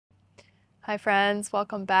Hi friends,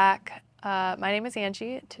 welcome back. My name is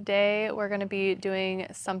Angie. Today we're going to be doing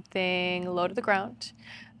something low to the ground.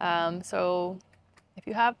 So if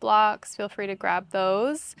you have blocks, feel free to grab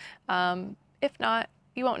those. If not,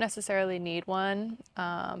 you won't necessarily need one,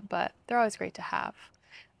 but they're always great to have.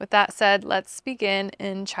 With that said, let's begin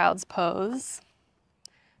in child's pose.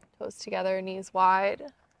 Toes together, knees wide.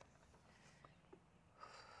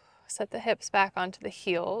 Set the hips back onto the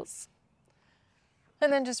heels.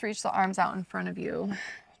 And then just reach the arms out in front of you.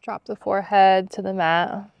 Drop the forehead to the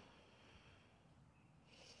mat.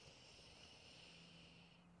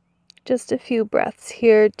 Just a few breaths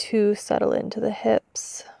here to settle into the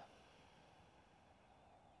hips.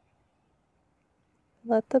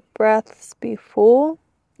 Let the breaths be full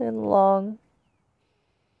and long.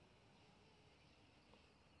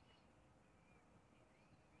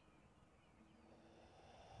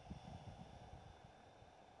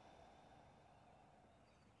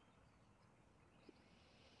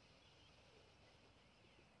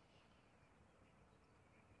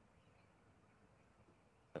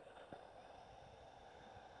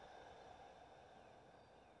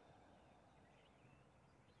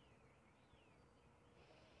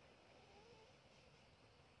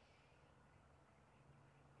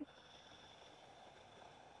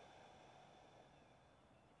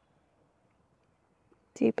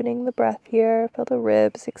 Deepening the breath here, feel the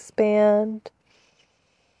ribs expand.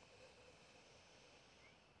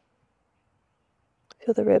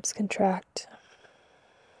 Feel the ribs contract.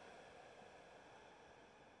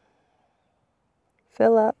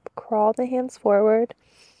 Fill up, crawl the hands forward.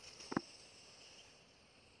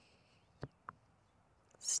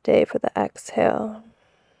 Stay for the exhale.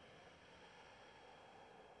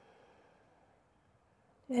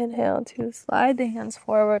 Inhale to slide the hands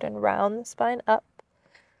forward and round the spine up.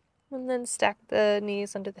 And then stack the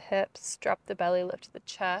knees under the hips, drop the belly, lift the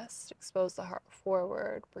chest, expose the heart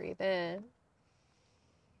forward, breathe in.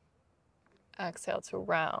 Exhale to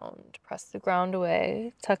round, press the ground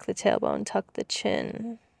away, tuck the tailbone, tuck the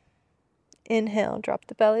chin. Inhale, drop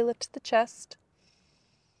the belly, lift the chest.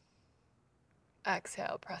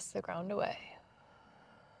 Exhale, press the ground away.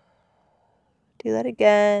 Do that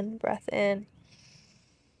again, breath in.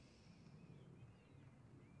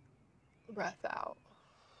 Breath out.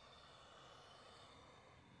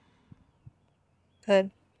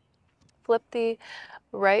 Good. Flip the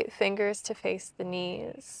right fingers to face the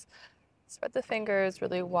knees. Spread the fingers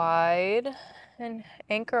really wide and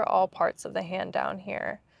anchor all parts of the hand down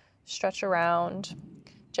here. Stretch around.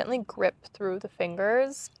 Gently grip through the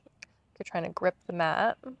fingers. If you're trying to grip the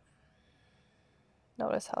mat,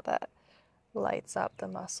 notice how that lights up the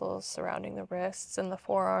muscles surrounding the wrists and the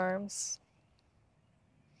forearms.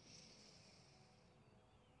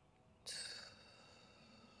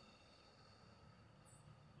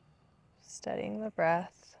 Steadying the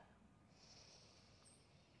breath.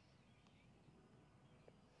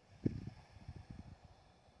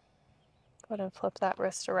 Go ahead and flip that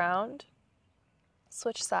wrist around.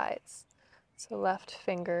 Switch sides. So left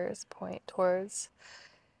fingers point towards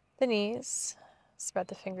the knees. Spread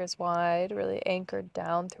the fingers wide, really anchored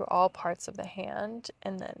down through all parts of the hand,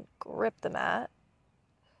 and then grip the mat.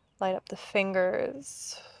 Light up the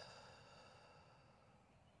fingers.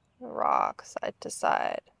 Rock side to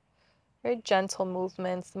side. Very gentle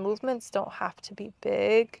movements. The movements don't have to be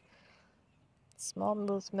big. Small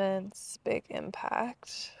movements, big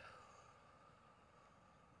impact.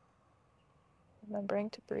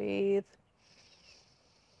 Remembering to breathe.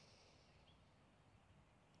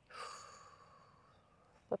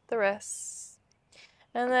 Flip the wrists.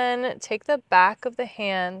 And then take the back of the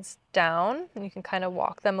hands down. And you can kind of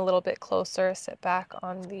walk them a little bit closer. Sit back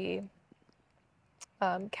on the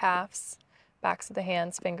calves. Backs of the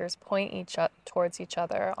hands, fingers point towards each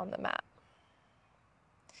other on the mat.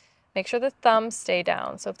 Make sure the thumbs stay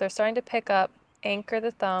down. So if they're starting to pick up, anchor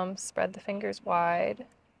the thumbs, spread the fingers wide.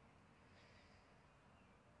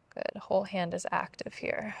 Good, whole hand is active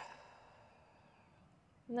here.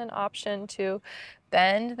 And then option to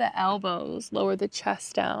bend the elbows, lower the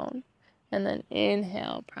chest down, and then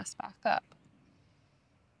inhale, press back up.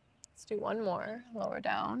 Let's do one more, lower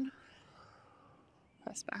down,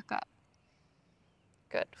 press back up.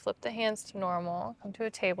 Good, flip the hands to normal, come to a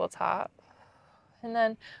tabletop, and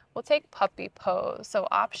then we'll take puppy pose. So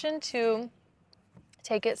option to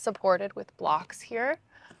take it supported with blocks here,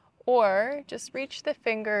 or just reach the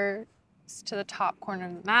fingers to the top corner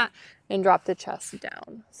of the mat and drop the chest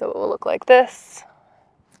down. So it will look like this,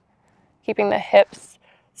 keeping the hips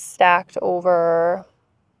stacked over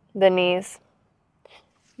the knees.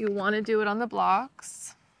 You want to do it on the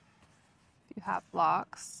blocks. If you have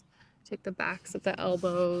blocks, take the backs of the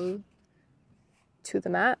elbows, to the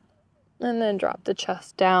mat. And then drop the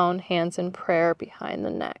chest down, hands in prayer behind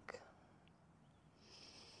the neck.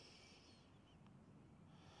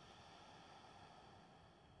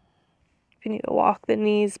 If you need to walk the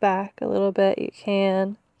knees back a little bit, you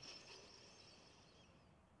can.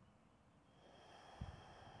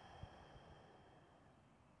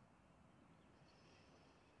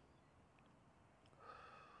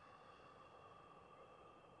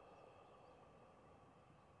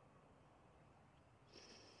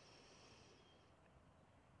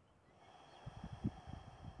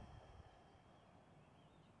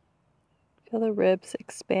 Feel the ribs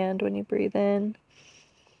expand when you breathe in.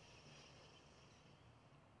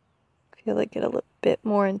 Feel it get a little bit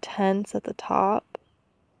more intense at the top.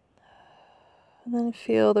 And then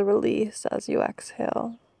feel the release as you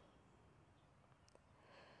exhale.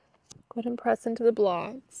 Go ahead and press into the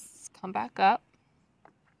blocks. Come back up.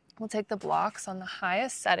 We'll take the blocks on the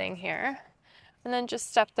highest setting here. And then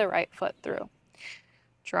just step the right foot through.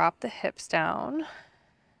 Drop the hips down.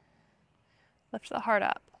 Lift the heart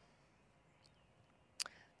up.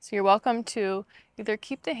 So you're welcome to either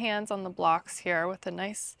keep the hands on the blocks here with a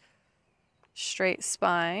nice straight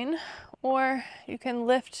spine, or you can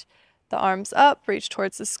lift the arms up, reach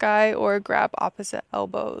towards the sky, or grab opposite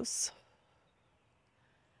elbows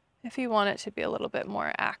if you want it to be a little bit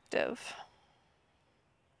more active.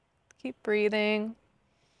 Keep breathing.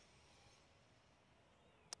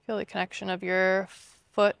 Feel the connection of your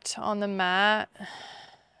foot on the mat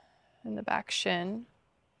and the back shin.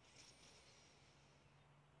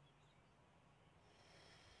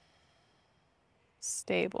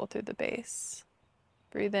 Stable through the base.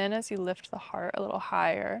 Breathe in as you lift the heart a little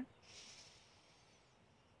higher.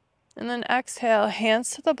 And then exhale, hands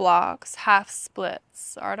to the blocks, half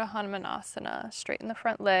splits, Ardha Hanumanasana. Straighten the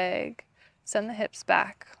front leg, send the hips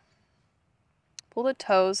back. Pull the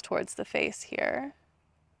toes towards the face here.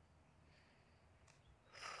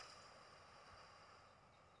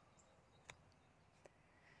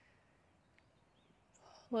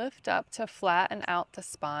 Lift up to flatten out the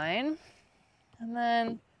spine, and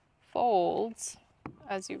then folds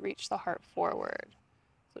as you reach the heart forward.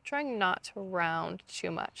 So trying not to round too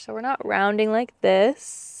much. So we're not rounding like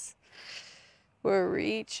this. We're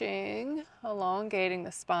reaching, elongating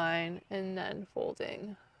the spine, and then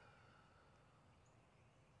folding.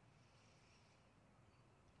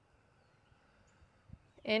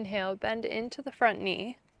 Inhale, bend into the front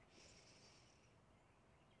knee.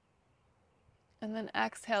 And then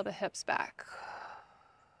exhale the hips back.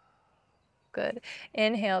 Good.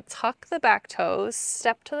 Inhale, tuck the back toes,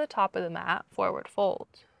 step to the top of the mat, forward fold.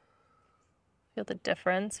 Feel the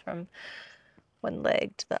difference from one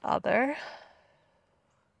leg to the other.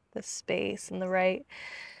 The space in the right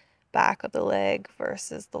back of the leg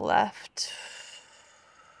versus the left.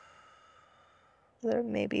 There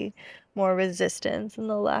may be more resistance in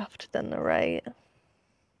the left than the right.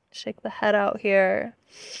 Shake the head out here.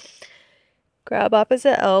 Grab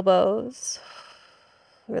opposite elbows.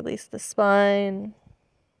 Release the spine,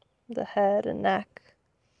 the head and neck.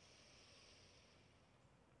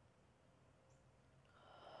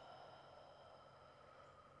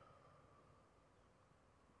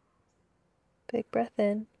 Big breath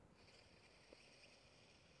in.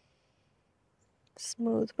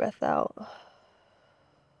 Smooth breath out.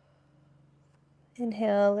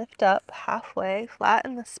 Inhale, lift up halfway,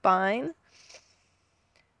 flatten the spine.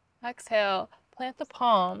 Exhale, plant the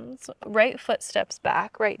palms, right foot steps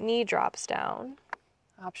back, right knee drops down.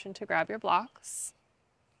 Option to grab your blocks.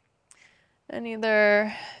 And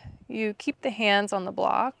either you keep the hands on the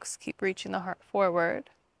blocks, keep reaching the heart forward,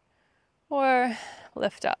 or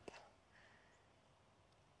lift up.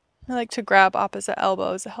 I like to grab opposite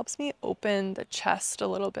elbows. It helps me open the chest a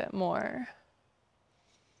little bit more.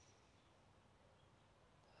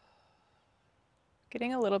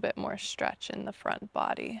 Getting a little bit more stretch in the front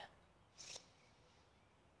body.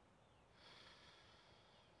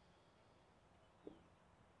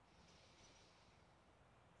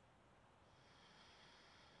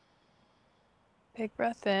 Big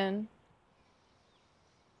breath in.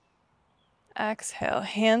 Exhale,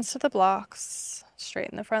 hands to the blocks,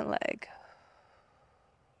 straighten the front leg.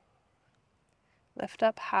 Lift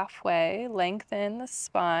up halfway, lengthen the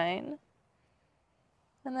spine,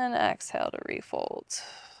 and then exhale to refold.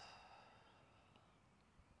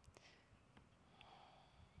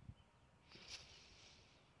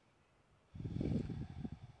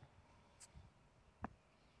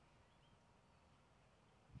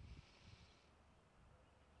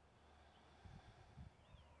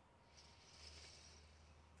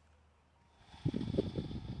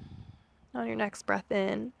 On your next breath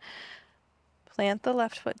in, Plant the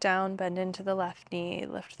left foot down, bend into the left knee,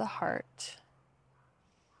 lift the heart.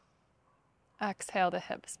 Exhale the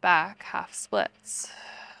hips back, half splits.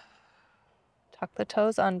 Tuck the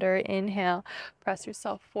toes under, inhale, press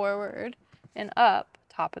yourself forward and up,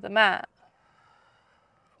 top of the mat.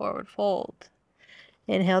 Forward fold.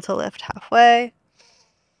 Inhale to lift halfway.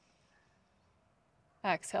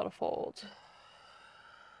 Exhale to fold.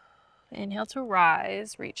 Inhale to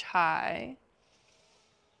rise, reach high.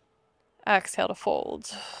 Exhale to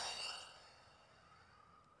fold.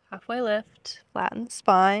 Halfway lift, flatten the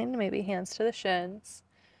spine, maybe hands to the shins.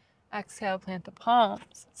 Exhale, plant the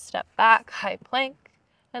palms, step back, high plank,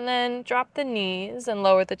 and then drop the knees and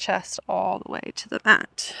lower the chest all the way to the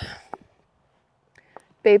mat.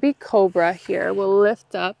 Baby cobra here. We'll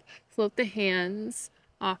lift up, float the hands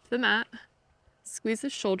off the mat, squeeze the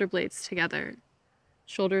shoulder blades together.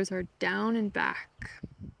 Shoulders are down and back.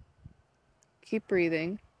 Keep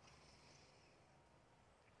breathing.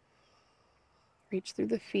 Reach through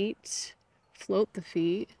the feet, float the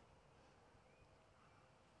feet.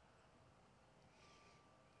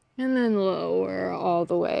 And then lower all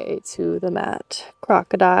the way to the mat.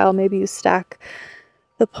 Crocodile, maybe you stack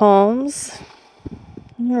the palms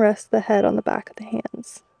and rest the head on the back of the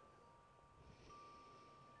hands.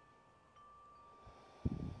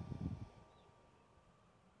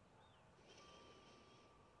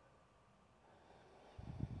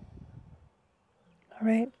 All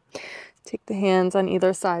right, take the hands on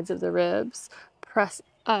either sides of the ribs, press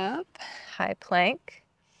up, high plank,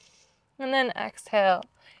 and then exhale,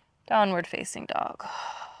 downward facing dog.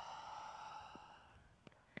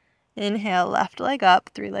 Inhale, left leg up,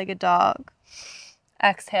 three-legged dog.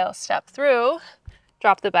 Exhale, step through,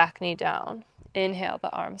 drop the back knee down. Inhale, the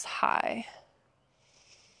arms high.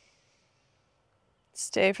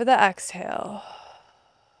 Stay for the exhale.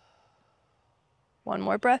 One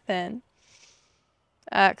more breath in.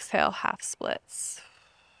 Exhale, half splits.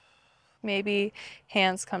 Maybe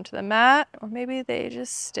hands come to the mat, or maybe they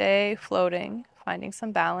just stay floating, finding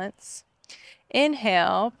some balance.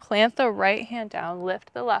 Inhale, plant the right hand down,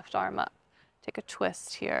 lift the left arm up. Take a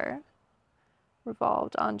twist here.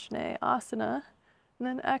 Revolved Angie asana. And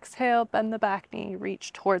then exhale, bend the back knee,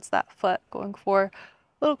 reach towards that foot, going for a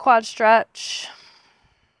little quad stretch.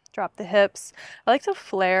 Drop the hips. I like to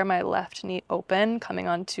flare my left knee open, coming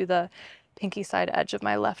onto the pinky side edge of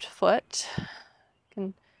my left foot. You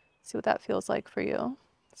can see what that feels like for you.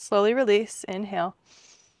 Slowly release, inhale.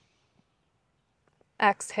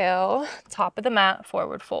 Exhale, top of the mat,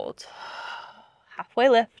 forward fold. Halfway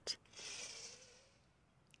lift.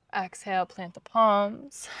 Exhale, plant the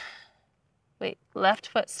palms. Wait, left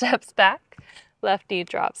foot steps back, left knee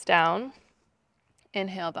drops down.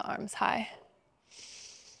 Inhale, the arms high.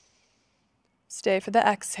 Stay for the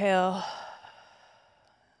exhale.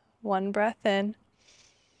 One breath in.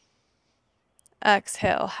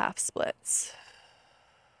 Exhale, half splits.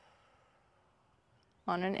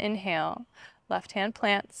 On an inhale, left hand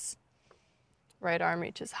plants, right arm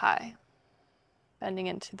reaches high, bending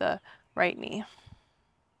into the right knee.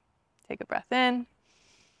 Take a breath in.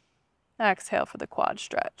 Exhale for the quad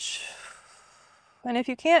stretch. And if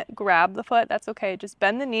you can't grab the foot, that's okay. Just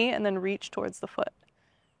bend the knee and then reach towards the foot.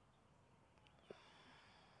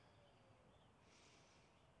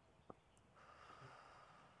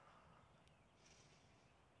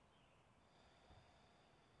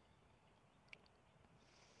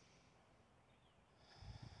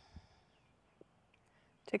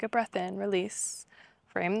 Take a breath in, release.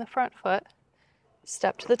 Frame the front foot.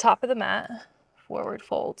 Step to the top of the mat. Forward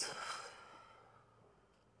fold.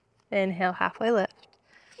 Inhale, halfway lift.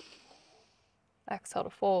 Exhale to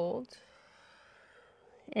fold.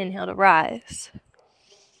 Inhale to rise.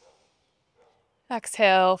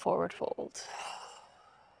 Exhale, forward fold.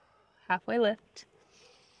 Halfway lift.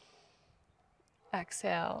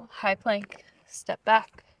 Exhale, high plank. Step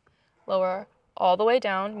back. Lower all the way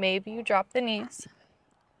down. Maybe you drop the knees.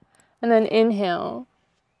 And then inhale,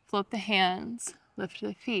 float the hands, lift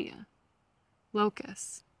the feet,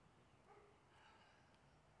 locust.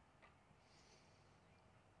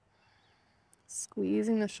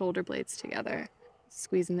 Squeezing the shoulder blades together,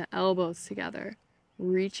 squeezing the elbows together,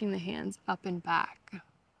 reaching the hands up and back.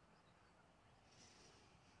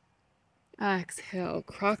 Exhale,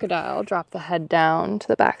 crocodile, drop the head down to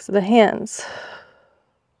the backs of the hands.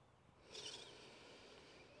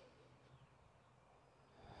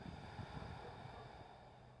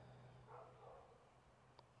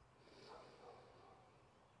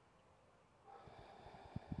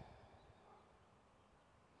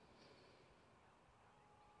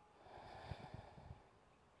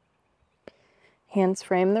 Hands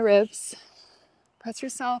frame the ribs. Press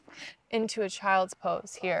yourself into a child's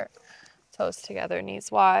pose here. Toes together,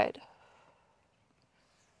 knees wide.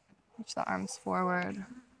 Reach the arms forward.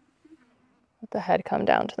 Let the head come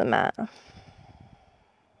down to the mat.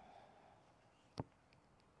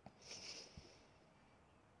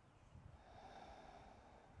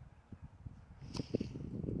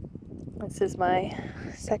 This is my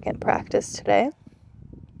second practice today.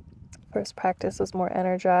 First practice was more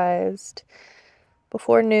energized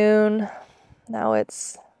before noon. Now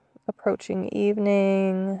it's approaching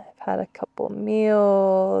evening. I've had a couple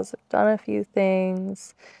meals. I've done a few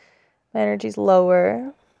things. My energy's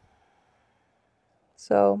lower.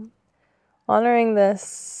 So honoring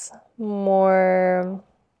this more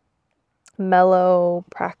mellow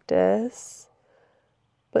practice,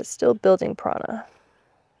 but still building prana.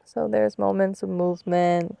 So there's moments of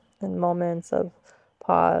movement and moments of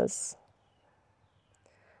pause.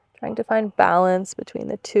 Trying to find balance between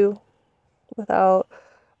the two without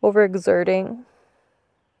overexerting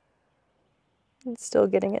and still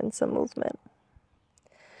getting in some movement.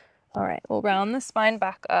 All right, we'll round the spine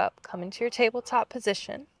back up, come into your tabletop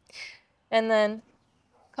position, and then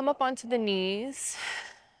come up onto the knees.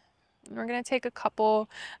 We're going to take a couple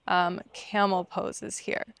camel poses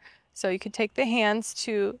here. So you can take the hands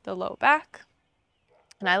to the low back,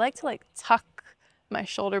 and I like to tuck my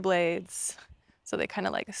shoulder blades so they kind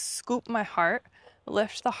of scoop my heart,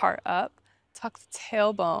 lift the heart up, tuck the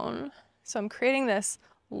tailbone. So I'm creating this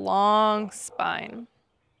long spine.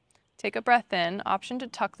 Take a breath in, option to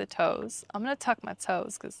tuck the toes. I'm going to tuck my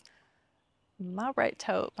toes because my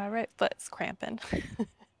right foot's cramping.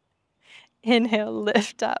 Inhale,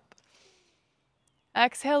 lift up.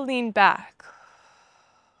 Exhale, lean back.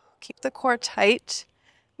 Keep the core tight.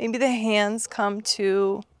 Maybe the hands come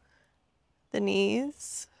to the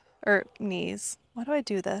knees. Why do I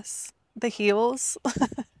do this? The heels.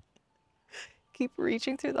 Keep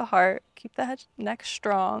reaching through the heart. Keep the neck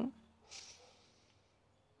strong.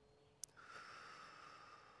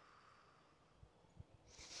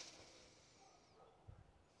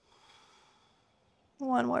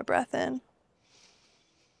 One more breath in.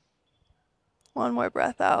 One more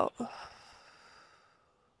breath out.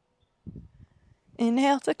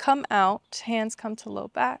 Inhale to come out. Hands come to low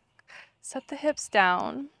back. Set the hips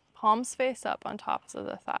down. Palms face up on tops of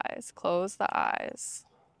the thighs. Close the eyes.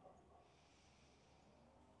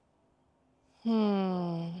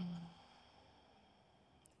 Feel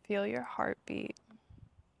your heartbeat.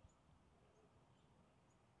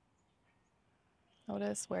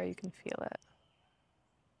 Notice where you can feel it.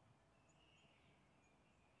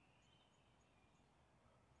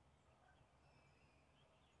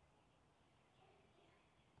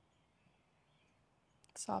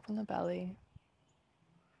 Soften the belly.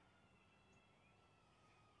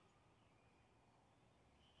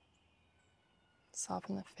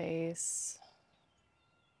 Soften the face.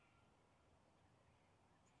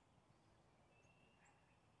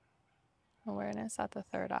 Awareness at the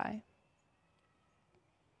third eye.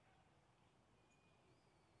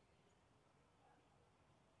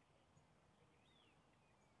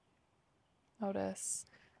 Notice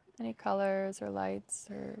any colors or lights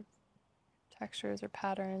or textures or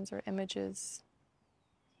patterns or images.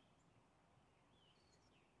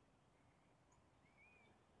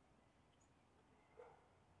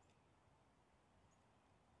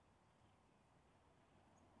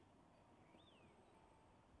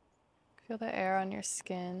 Feel the air on your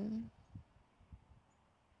skin.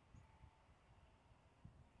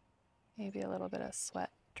 Maybe a little bit of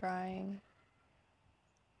sweat drying.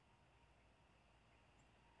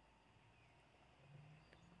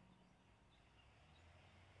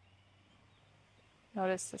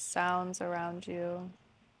 Notice the sounds around you.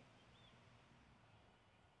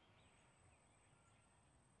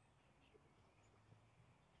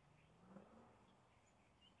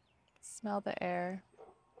 Smell the air.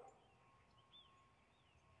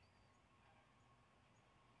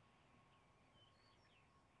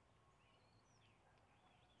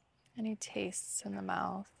 Any tastes in the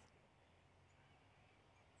mouth.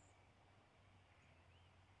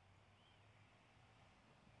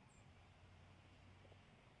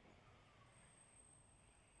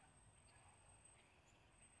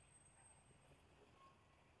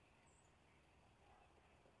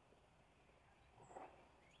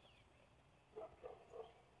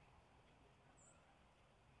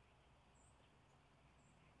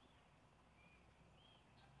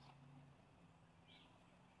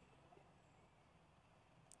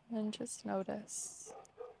 And just notice.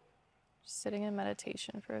 Just sitting in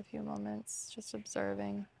meditation for a few moments, just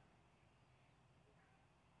observing.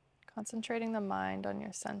 Concentrating the mind on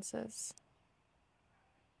your senses.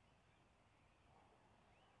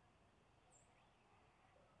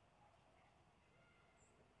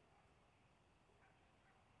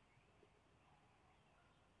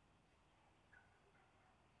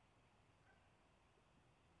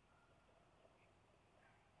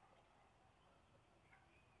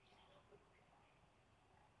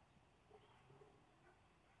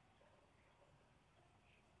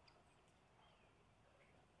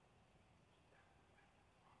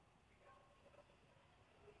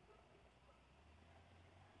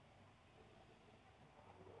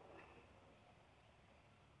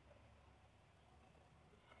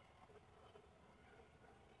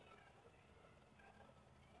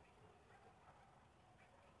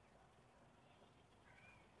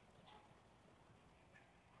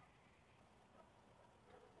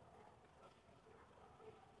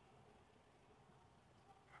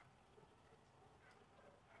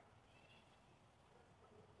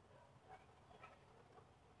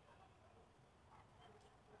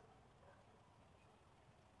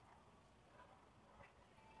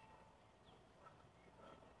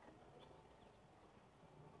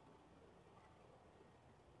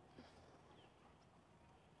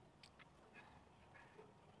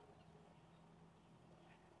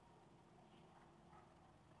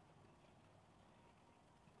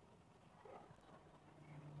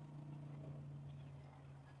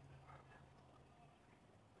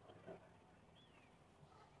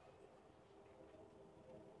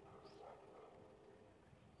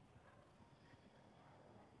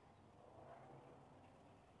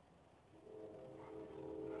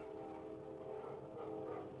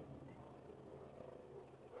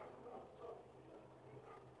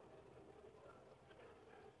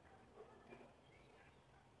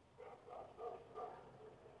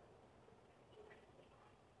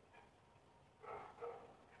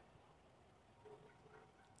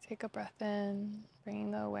 Take a breath in,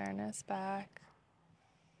 bringing the awareness back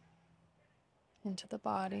into the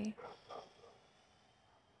body.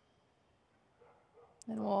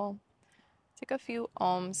 And we'll take a few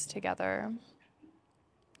ohms together. You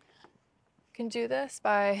can do this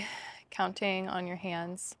by counting on your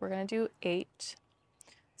hands. We're going to do 8.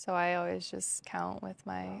 So I always just count with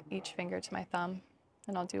each finger to my thumb,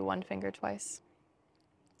 and I'll do one finger twice.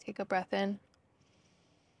 Take a breath in.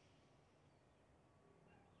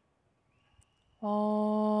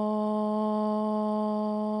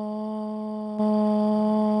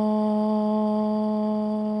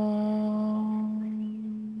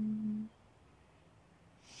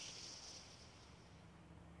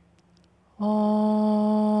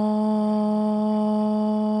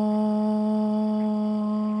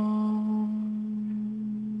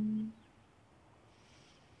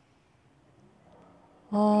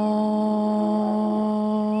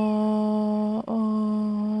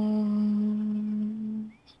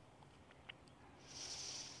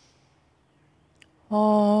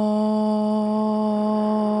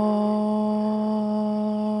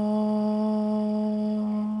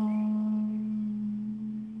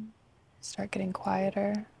 Start getting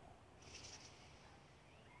quieter.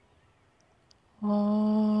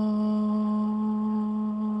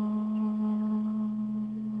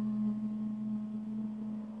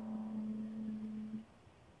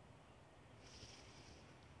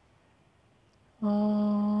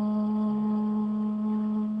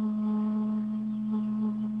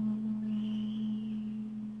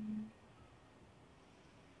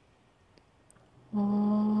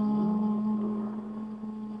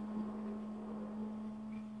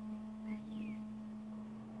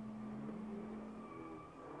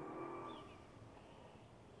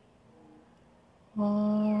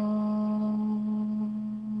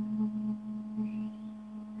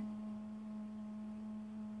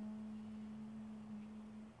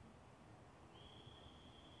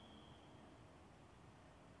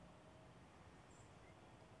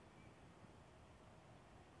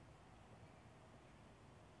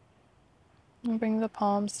 And bring the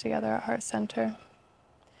palms together at heart center.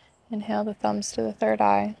 Inhale the thumbs to the third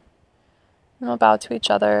eye. And we'll bow to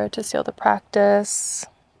each other to seal the practice.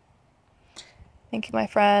 Thank you, my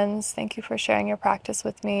friends. Thank you for sharing your practice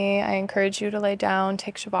with me. I encourage you to lay down,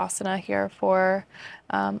 take Shavasana here for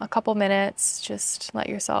a couple minutes. Just let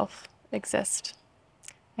yourself exist.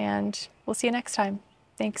 And we'll see you next time.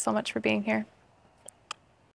 Thanks so much for being here.